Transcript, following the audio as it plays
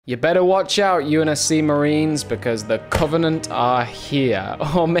You better watch out, UNSC Marines, because the Covenant are here.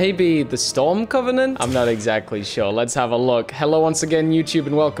 Or maybe the Storm Covenant? I'm not exactly sure. Let's have a look. Hello once again, YouTube,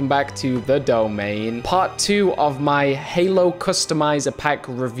 and welcome back to The Domain. Part 2 of my Halo Customizer Pack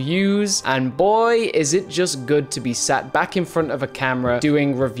reviews. And boy, is it just good to be sat back in front of a camera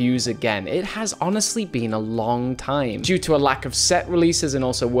doing reviews again. It has honestly been a long time due to a lack of set releases and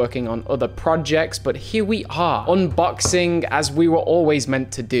also working on other projects. But here we are, unboxing as we were always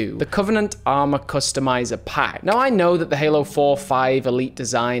meant to do. The Covenant Armor Customizer Pack. Now, I know that the Halo 4-5 Elite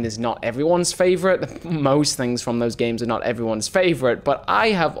design is not everyone's favorite. Most things from those games are not everyone's favorite, but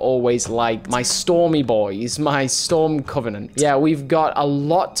I have always liked my Stormy boys, my Storm Covenant. Yeah, we've got a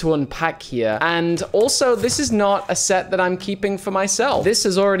lot to unpack here, and also this is not a set that I'm keeping for myself. This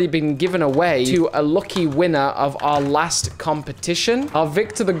has already been given away to a lucky winner of our last competition, our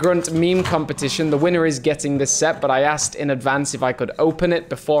Victor the Grunt meme competition. The winner is getting this set, but I asked in advance if I could open it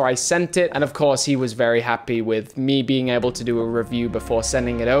before I sent it, and of course he was very happy with me being able to do a review before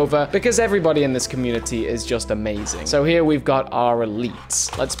sending it over, because everybody in this community is just amazing. So here we've got our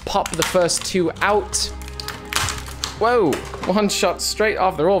elites. Let's pop the first two out. Whoa, one shot straight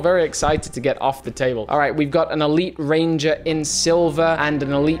off. They're all very excited to get off the table. All right, we've got an Elite Ranger in silver and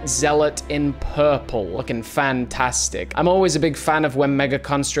an Elite Zealot in purple. Looking fantastic. I'm always a big fan of when Mega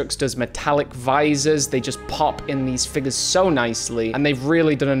Construx does metallic visors. They just pop in these figures so nicely, and they've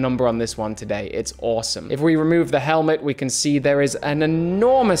really done a number on this one today. It's awesome. If we remove the helmet, we can see there is an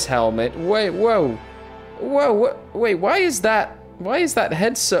enormous helmet. Wait, whoa. Whoa, wait, why is that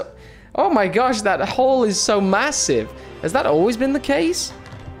head so... Oh my gosh, that hole is so massive. Has that always been the case?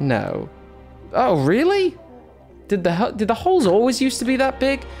 No. Oh, really? Did the holes always used to be that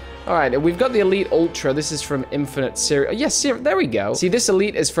big? All right, we've got the Elite Ultra. This is from Infinite Series. Oh, yes, there we go. See, this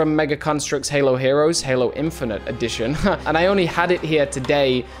Elite is from Mega Construx Halo Heroes, Halo Infinite Edition. And I only had it here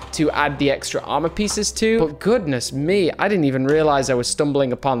today to add the extra armor pieces to. But goodness me, I didn't even realize I was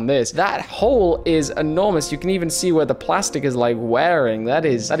stumbling upon this. That hole is enormous. You can even see where the plastic is like wearing. That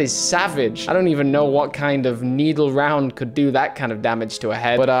is savage. I don't even know what kind of needle round could do that kind of damage to a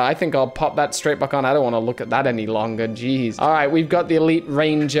head. But I think I'll pop that straight back on. I don't want to look at that any longer. Jeez. All right, we've got the Elite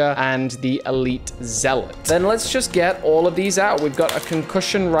Ranger and the Elite Zealot. Then let's just get all of these out. We've got a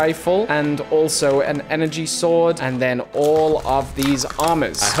concussion rifle and also an energy sword, and then all of these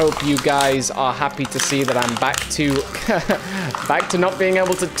armors. I hope you guys are happy to see that I'm back to not being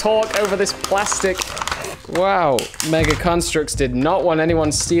able to talk over this plastic. Wow, Mega Construx did not want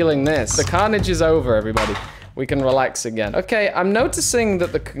anyone stealing this. The carnage is over, everybody. We can relax again. Okay, I'm noticing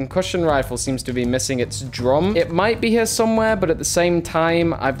that the concussion rifle seems to be missing its drum. It might be here somewhere, but at the same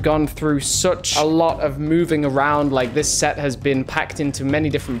time, I've gone through such a lot of moving around. Like, this set has been packed into many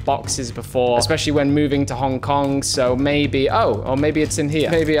different boxes before, especially when moving to Hong Kong. So maybe, or maybe it's in here.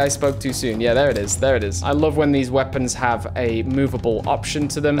 Maybe I spoke too soon. Yeah, there it is. There it is. I love when these weapons have a movable option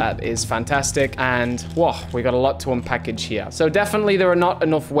to them. That is fantastic. And whoa, we got a lot to unpackage here. So definitely there are not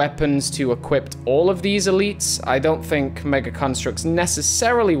enough weapons to equip all of these elites. I don't think Mega Construx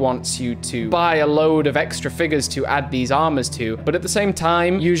necessarily wants you to buy a load of extra figures to add these armors to, but at the same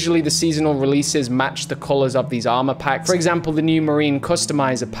time, usually the seasonal releases match the colors of these armor packs. For example, the new Marine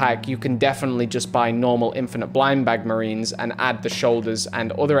Customizer Pack, you can definitely just buy normal Infinite Blind Bag Marines and add the shoulders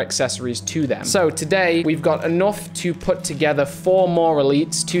and other accessories to them. So today, we've got enough to put together 4 more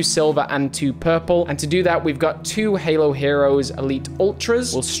elites, 2 silver and 2 purple, and to do that, we've got 2 Halo Heroes Elite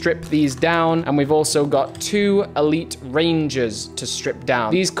Ultras. We'll strip these down, and we've also got 2 Elite Rangers to strip down.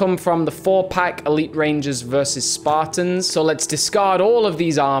 These come from the 4-pack Elite Rangers versus Spartans. So let's discard all of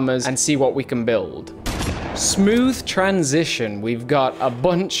these armors and see what we can build. Smooth transition. We've got a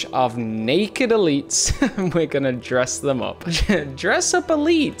bunch of naked elites and we're gonna dress them up. Dress up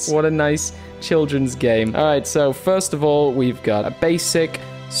elites. What a nice children's game. All right, so first of all, we've got a basic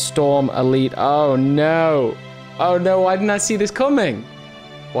Storm Elite. Oh no. Oh no, why didn't I see this coming?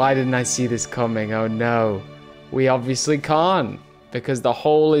 Why didn't I see this coming? Oh no. We obviously can't, because the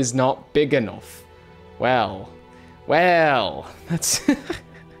hole is not big enough. Well, that's...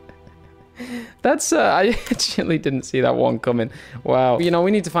 I actually didn't see that one coming. Wow. You know,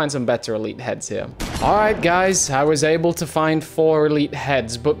 we need to find some better elite heads here. All right, guys, I was able to find 4 elite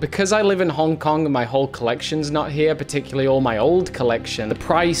heads, but because I live in Hong Kong and my whole collection's not here, particularly all my old collection, the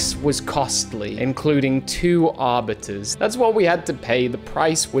price was costly, including 2 arbiters. That's what we had to pay. The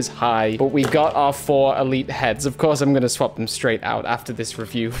price was high, but we got our 4 elite heads. Of course, I'm going to swap them straight out after this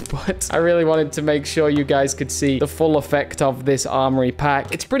review, but I really wanted to make sure you guys could see the full effect of this armory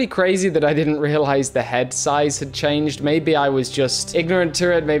pack. It's pretty crazy that I I didn't realize the head size had changed. Maybe I was just ignorant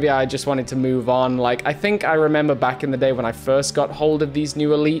to it. Maybe I just wanted to move on. Like, I think I remember back in the day when I first got hold of these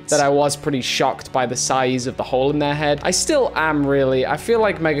new elites that I was pretty shocked by the size of the hole in their head. I still am, really. I feel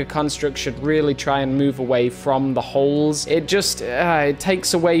like Mega Construx should really try and move away from the holes. It just, it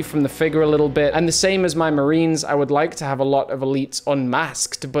takes away from the figure a little bit. And the same as my Marines, I would like to have a lot of elites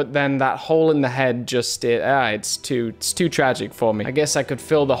unmasked, but then that hole in the head just, it's too tragic for me. I guess I could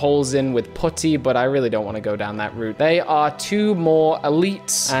fill the holes in with putty, but I really don't want to go down that route. They are 2 more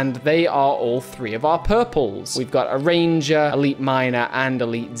elites, and they are all 3 of our purples. We've got a Ranger, Elite Miner, and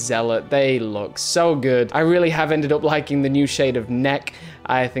Elite Zealot. They look so good. I really have ended up liking the new shade of neck.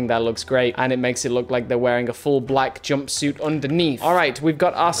 I think that looks great, and it makes it look like they're wearing a full black jumpsuit underneath. All right, we've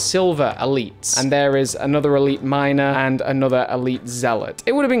got our silver elites, and there is another Elite Miner and another Elite Zealot.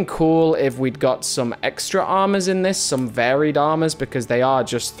 It would have been cool if we'd got some extra armors in this, some varied armors, because they are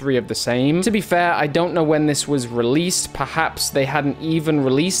just 3 of the same. To be fair, I don't know when this was released. Perhaps they hadn't even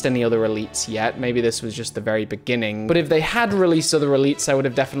released any other elites yet. Maybe this was just the very beginning. But if they had released other elites, I would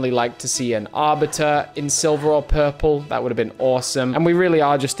have definitely liked to see an Arbiter in silver or purple. That would have been awesome. And we really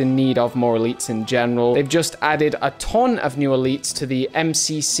are just in need of more elites in general. They've just added a ton of new elites to the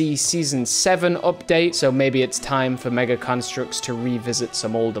MCC Season 7 update, so maybe it's time for Mega Construx to revisit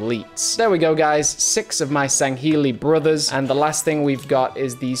some old elites. There we go, guys. 6 of my Sanghili brothers, and the last thing we've got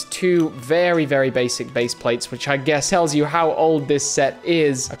is these 2 very, very basic base plates, which I guess tells you how old this set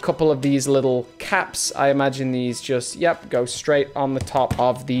is. A couple of these little caps. I imagine these just, yep, go straight on the top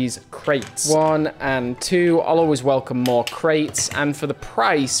of these crates. 1 and 2. I'll always welcome more crates, and for the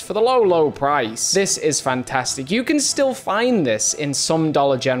price, for the low price, this is fantastic. You can still find this in some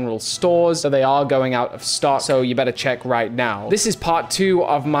Dollar General stores, so they are going out of stock, so you better check right now. This is part 2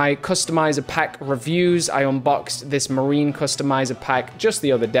 of my customizer pack reviews. I unboxed this Marine customizer pack just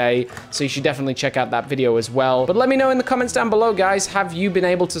the other day, so you should definitely check out that video as well. But let me know in the comments down below, guys, have you been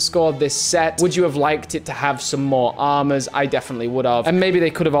able to score this set? Would you have liked it to have some more armors? I definitely would have. And maybe they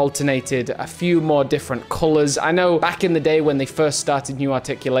could have alternated a few more different colors. I know back in the day when they first started new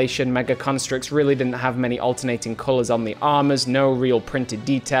articulation, Mega Construx really didn't have many alternating colors on the armors, no real printed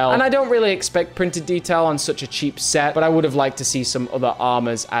detail. And I don't really expect printed detail on such a cheap set, but I would have liked to see some other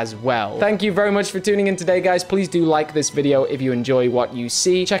armors as well. Thank you very much for tuning in today, guys. Please do like this video if you enjoy what you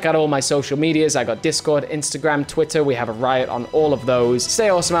see. Check out all my social medias. I got Discord, Instagram, Twitter. We have a riot on all of those. Stay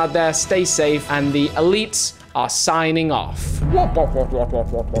awesome out there, stay safe, and the elites are signing off.